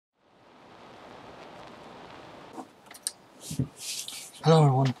Hello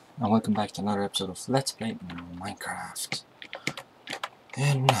everyone, and welcome back to another episode of Let's Play Minecraft.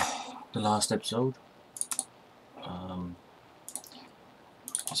 In the last episode, so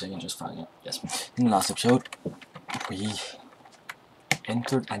I can just find it. Yes. In the last episode, we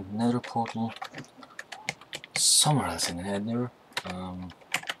entered a Nether portal somewhere else in the Nether, and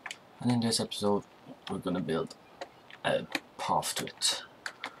in this episode, we're gonna build a path to it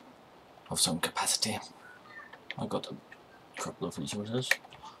of some capacity. I got a couple of resources.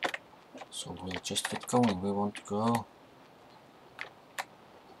 So we'll just get going. We want to go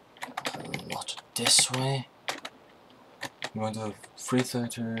a lot this way. We want to have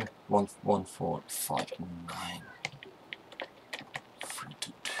 330, 1, 1, 4, 5, and 9. 3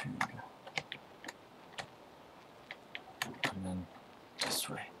 to 2. And then this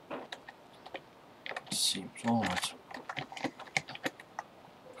way. Seems alright.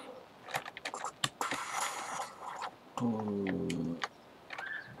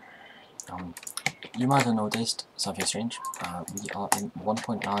 You might have noticed something strange. We are in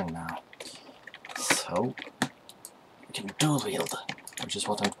 1.9 now. So we can dual wield, which is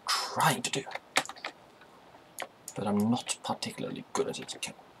what I'm trying to do. But I'm not particularly good at it.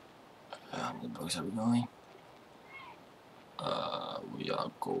 Okay. How many blocks are we going? We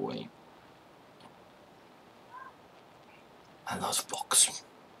are going a lot of blocks.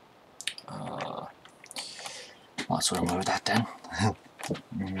 Might as well remove that then.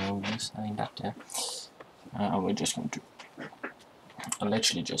 Remove this, having that there. And we're just going to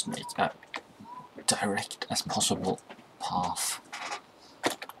literally just make a direct as possible path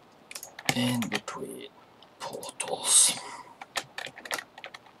in between portals.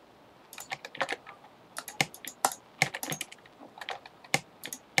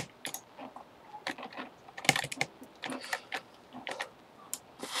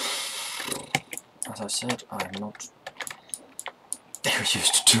 As I said, I'm not very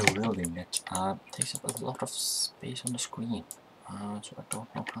used to building it. It takes up a lot of space on the screen, so I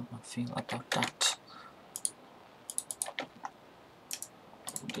don't know how I feel about that.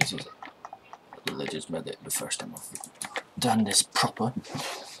 This is legitimately the first time I've done this proper.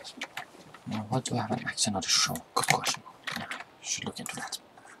 What do I have an axe and not a show? Good question. Should look into that.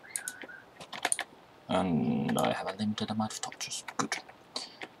 And I have a limited amount of torches. Good.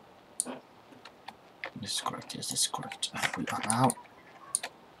 This is correct, yes, this is correct. We are now.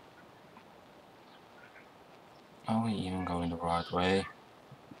 Are we even going the right way?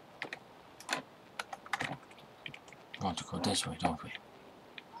 We want to go this way, don't we?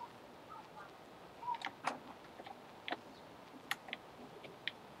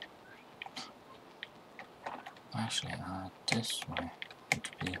 Actually, this way would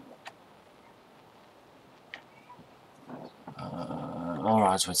be.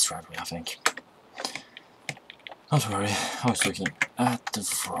 Alright, so it's the right way, I think. Don't worry, I was looking at the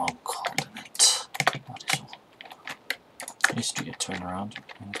wrong coordinate. That is all. I used to get turned around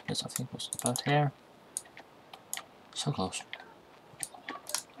in this place, I think it was about here. So close.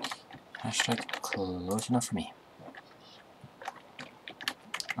 Hashtag close enough for me.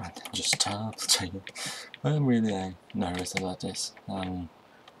 And just tell you, I'm really nervous about this. I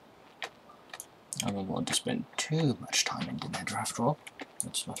don't want to spend too much time in the Nether after all.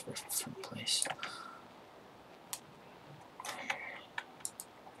 It's not a very fun place.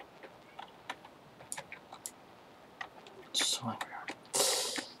 So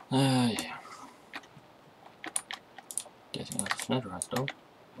yeah. Getting out of netherite though.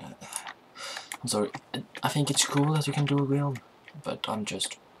 I'm sorry. I think it's cool that you can do a wheel, but I'm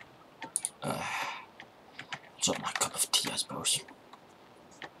just it's not my cup of tea, I suppose.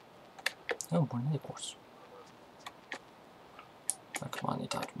 Oh, more nether quartz. I can mine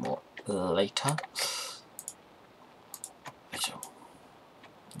it out more later. So,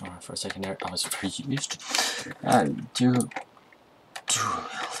 alright, for a second there, I was very used to wielding.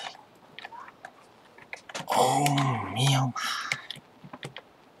 Oh, meow.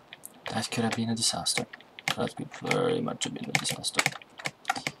 That could have been a disaster. That could very much have been a disaster.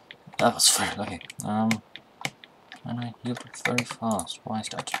 That was very lucky. And I healed very fast. Why is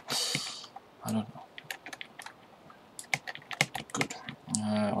that? I don't know. Good.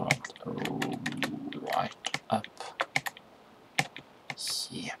 Right up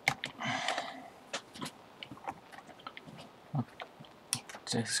here.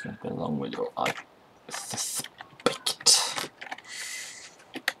 This is going to be a long video. I suspect.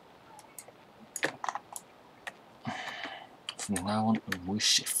 From now on, we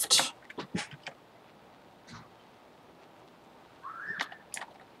shift.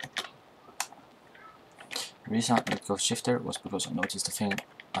 The reason I let go shifter was because I noticed a thing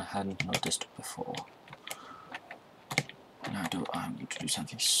I hadn't noticed before. Now I'm going to do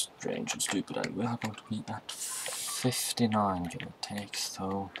something strange and stupid, and we are going to be at 59, give or take,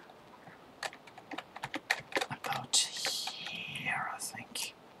 so about here, I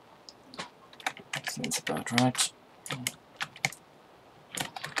think. That's about right.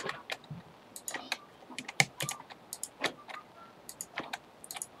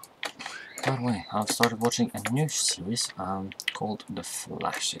 By the way, I've started watching a new series called The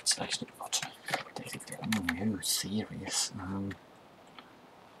Flash. It's actually not technically a new series.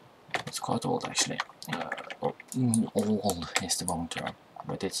 It's quite old actually. Old is the wrong term,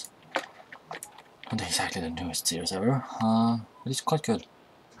 but it's not exactly the newest series ever. But it's quite good.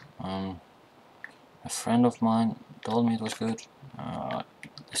 A friend of mine told me it was good.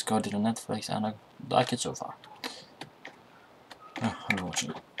 Discovered it on Netflix, and I like it so far. I've been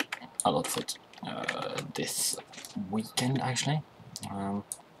watching a lot of it this weekend actually.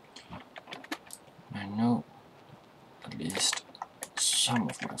 I know at least some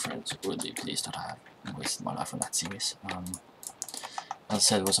of my friends will be pleased that I have wasted my life on that series. As I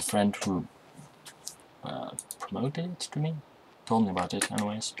said, it was a friend who promoted it to me, told me about it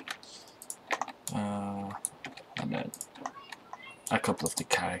anyways. And then a couple of the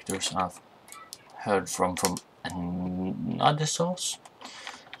characters I've heard from another source,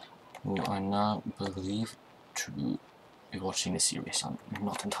 who I now believe to be watching the series. I'm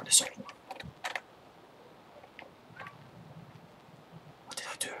not entirely certain. What did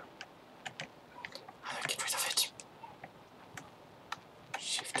I do? How do I get rid of it?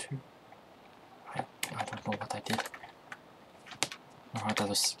 Shift 2. I don't know what I did. Alright, that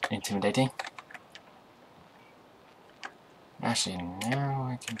was intimidating. Actually, now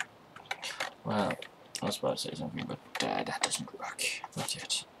I can... Well, I was about to say something, but that doesn't work. Not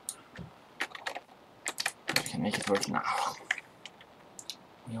yet. We can make it work now.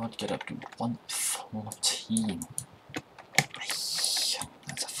 We want to get up to 114.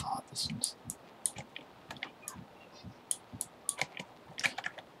 That's a far distance.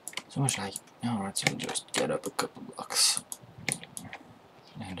 So much like... Alright, so we'll just get up a couple blocks.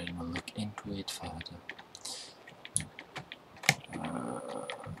 And then we'll look into it further.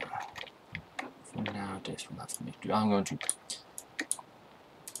 For now, this will have to make do. I'm going to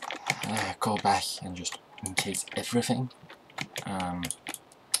go back and just encase everything.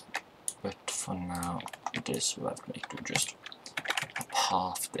 But for now, this will have to make do. Just a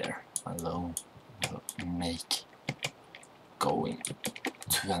path there alone will make going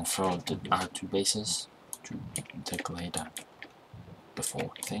to and fro the our two bases to the glade and the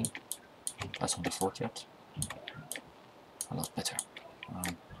fork thing. That's not the fork yet. A lot better.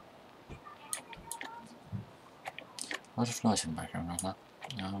 A lot of noise in the background right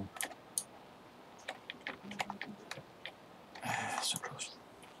now. So close.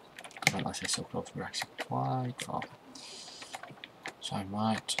 Well, I say so close, we're actually quite far. So I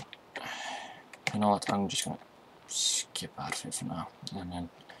might... You know what, I'm just gonna skip out of it for now. And then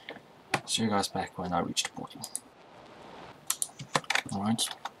see you guys back when I reach the portal. Alright.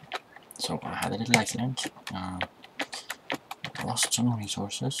 So I had a little accident. Lost some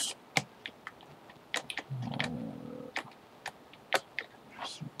resources.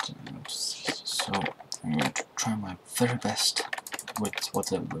 So I'm going to try my very best with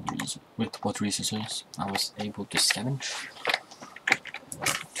what resources I was able to scavenge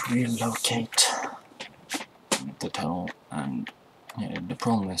to relocate the tunnel. And the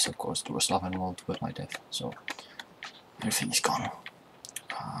problem is, of course, there was lava involved with my death, so everything is gone,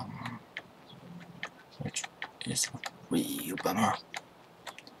 which is a real bummer.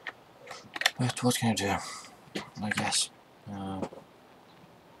 But what can I do? I guess.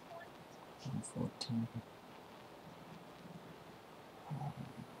 14.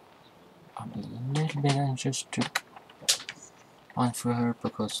 I'm a little bit anxious to find for her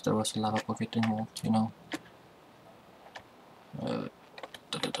because there was a lava pocket involved, you know.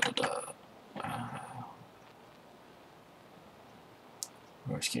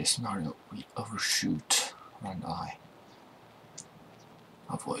 Worst case scenario, we overshoot and I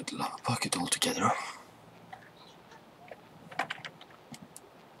avoid the lava pocket altogether.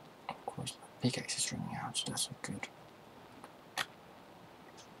 Of course, my pickaxe is running out, so that's not good.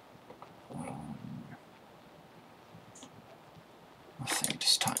 I think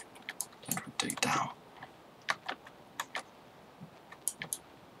this time it will dig down.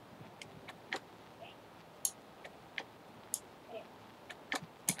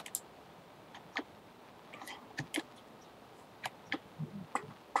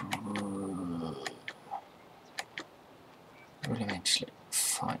 We'll eventually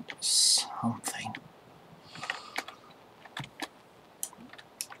find something.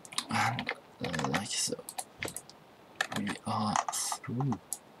 And like so, we through.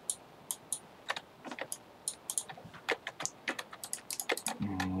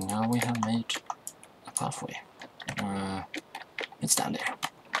 Now we have made a pathway. It's down there,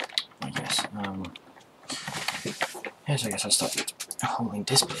 I guess. Yes, I guess I started holding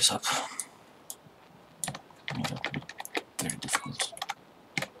this place up. Yeah, very difficult.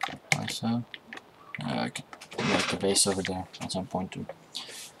 Like so. I could make a base over there at some point too.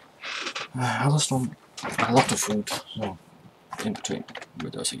 I lost a lot of food, so in between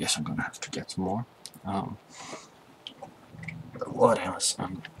videos I guess I'm gonna have to get some more. What else?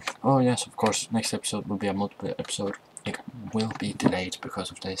 Oh yes, of course, next episode will be a multiplayer episode. It will be delayed because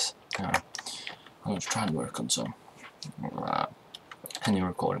of this. I'm going to try and work on some any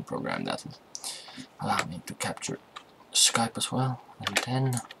recording program that will allow me to capture Skype as well, and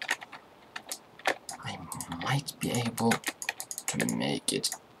then I might be able to make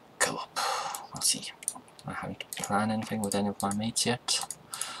it co-op. We'll see. I haven't planned anything with any of my mates yet,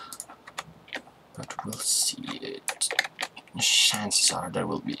 but we'll see it. Chances are there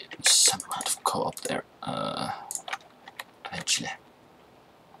will be some amount of co-op there eventually.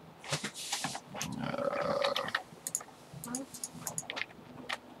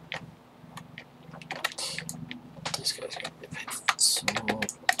 This guy's gonna be painful. So,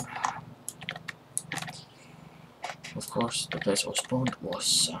 of course, the place I was spawned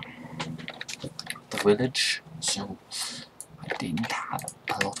was the village, so I didn't have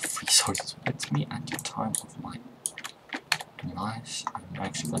a lot of resources with me at the time of my life. I'm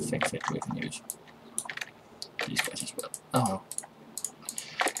actually gonna fix it with news. These guys as well. Oh,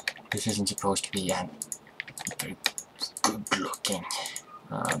 this isn't supposed to be a very good looking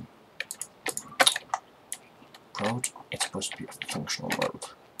road. It's supposed to be a functional road,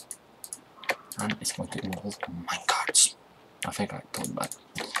 and it's going to involve minecarts. I think I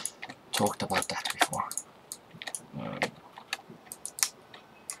talked about that before.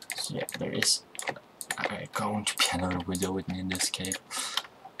 So yeah, there is going to be another video with me in this cave,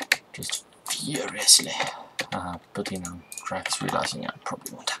 just furiously putting on tracks, realizing I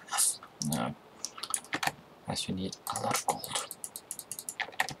probably won't have enough, as we need a lot of gold.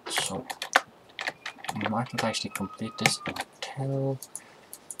 So we might not actually complete this until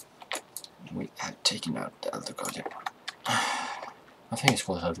we have taken out the Elder Guardian. I think it's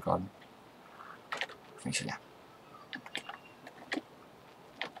called Elder Guardian. I think so, yeah.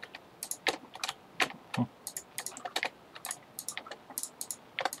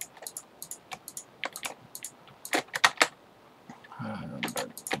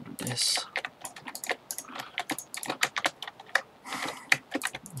 This.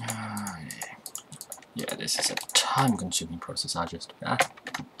 Yeah, this is a time-consuming process. I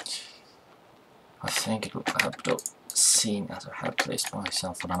think it will help though, seeing as I have placed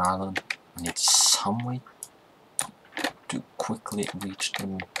myself on an island. I need some way to quickly reach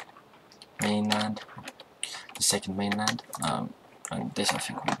the mainland, the second mainland, and this I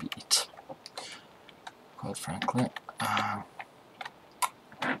think will be it. Quite frankly.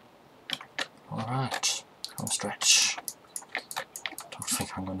 Alright, home stretch. Don't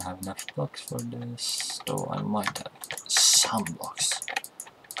think I'm gonna have enough blocks for this, though I might have some blocks.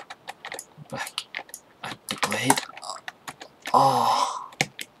 Back at the glade. Oh,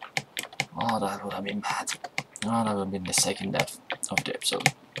 that would have been bad. Oh, that would have been the second death of the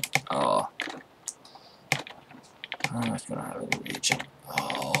episode. Oh, I'm not gonna have any region.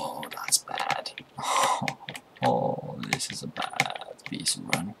 Oh, that's bad. Oh, this is a bad piece of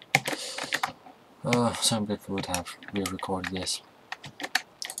run. Oh, some people would have re-recorded this.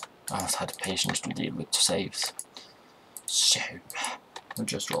 I haven't had the patience to deal with saves. So, we'll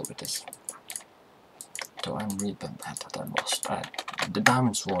just roll with this. Though I'm really bad that I lost. The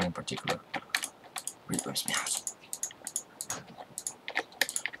diamond sword in particular really burns me out.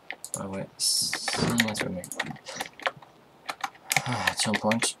 By the way, seeing as we're making at some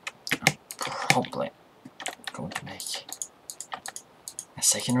point, I'm probably going to make a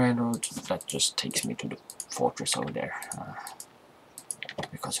second railroad that just takes me to the fortress over there,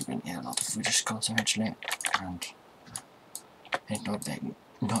 because we're going to need a lot of wither skulls eventually, and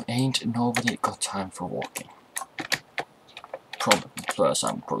ain't nobody got time for walking. Probably, plus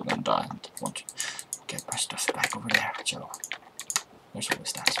I'm probably going to die and want to get my stuff back over there, so there's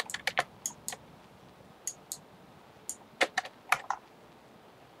always that.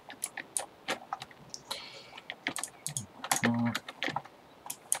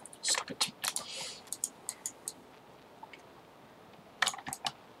 Stop it.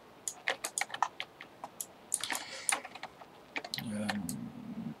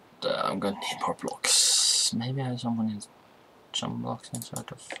 I'm gonna need more blocks. Maybe I have some blocks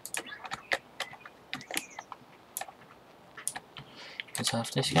inside of.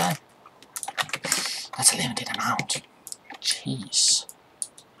 deserve this guy. That's a limited amount. Jeez.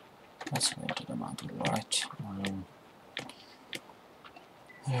 That's a limited amount, alright.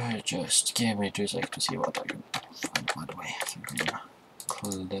 Just give me 2 seconds to see what I can find. By the way, I think I'm gonna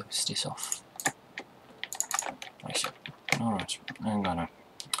close this off. Alright, I'm gonna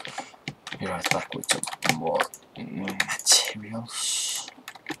be right back with some more materials.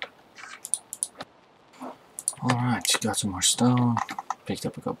 Alright, got some more stone, picked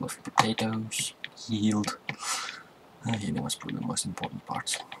up a couple of potatoes, yield. Healing was probably the most important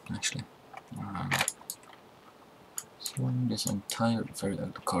part, actually. So when this entire very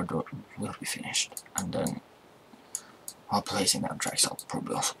ugly corridor will be finished, and then while placing down tracks, I'll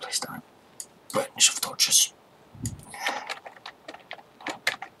probably also place down a bunch of torches.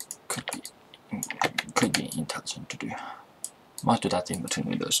 Could be intelligent to do. Might do that in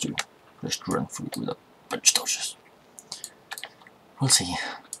between those two. Just run through with a bunch of torches. We'll see.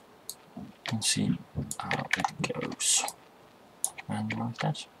 We'll see how it goes. And like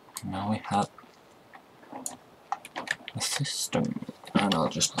that, now we have a system. And I'll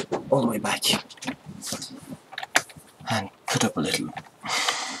just go all the way back and put up a little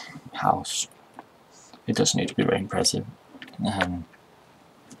house. It doesn't need to be very impressive.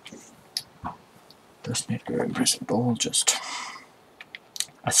 Doesn't need to be very impressive at all, just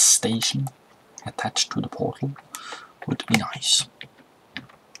a station attached to the portal would be nice.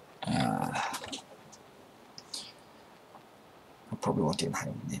 I probably won't even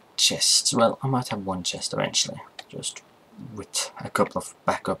have any chests. Well, I might have one chest eventually, just with a couple of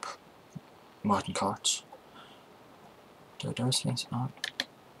backup modern carts. Those things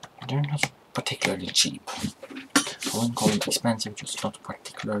they're not particularly cheap. I wouldn't call them expensive, just not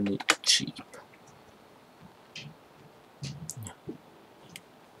particularly cheap.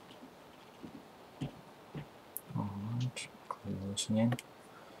 Alright, closing in.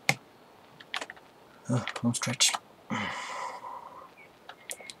 Home stretch.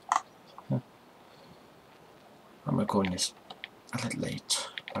 I'm recording this a little late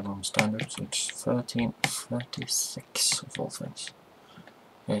by normal standards. It's 13:36 of all things.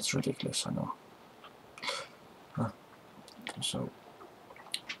 Yeah, it's ridiculous, I know. So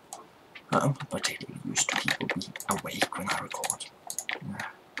I'm not particularly used to people being awake when I record.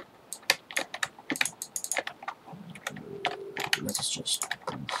 Let us just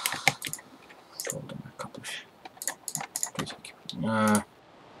fold them a couple of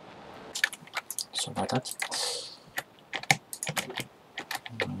so like that.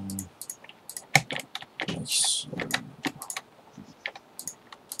 Nice.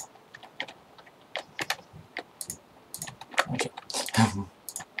 Okay.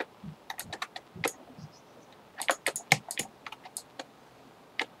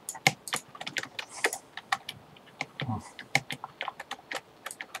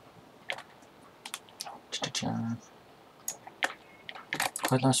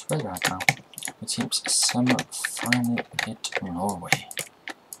 Quite nice weather right now. It seems summer finally hit Norway,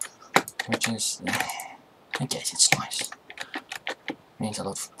 which is, I guess it's nice. Means a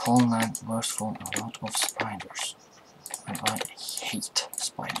lot of pollen and worse for a lot of spiders. And I hate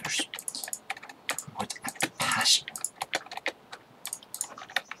spiders with a passion.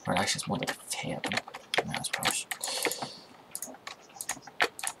 Well, actually, it's more like a fear them, I suppose.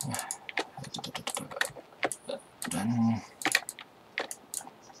 Then,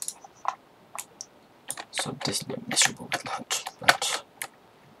 so this will be a miserable little hut, but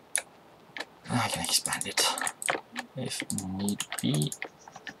I can expand it if need be.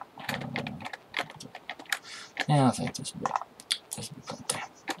 Yeah, I think this will be plenty.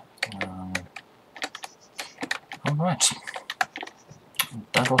 Alright,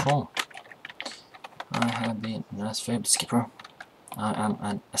 that was all. I have been Nice Fabled Skipper. I am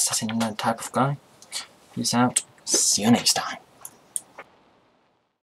an assassin type of guy. Peace out. See you next time.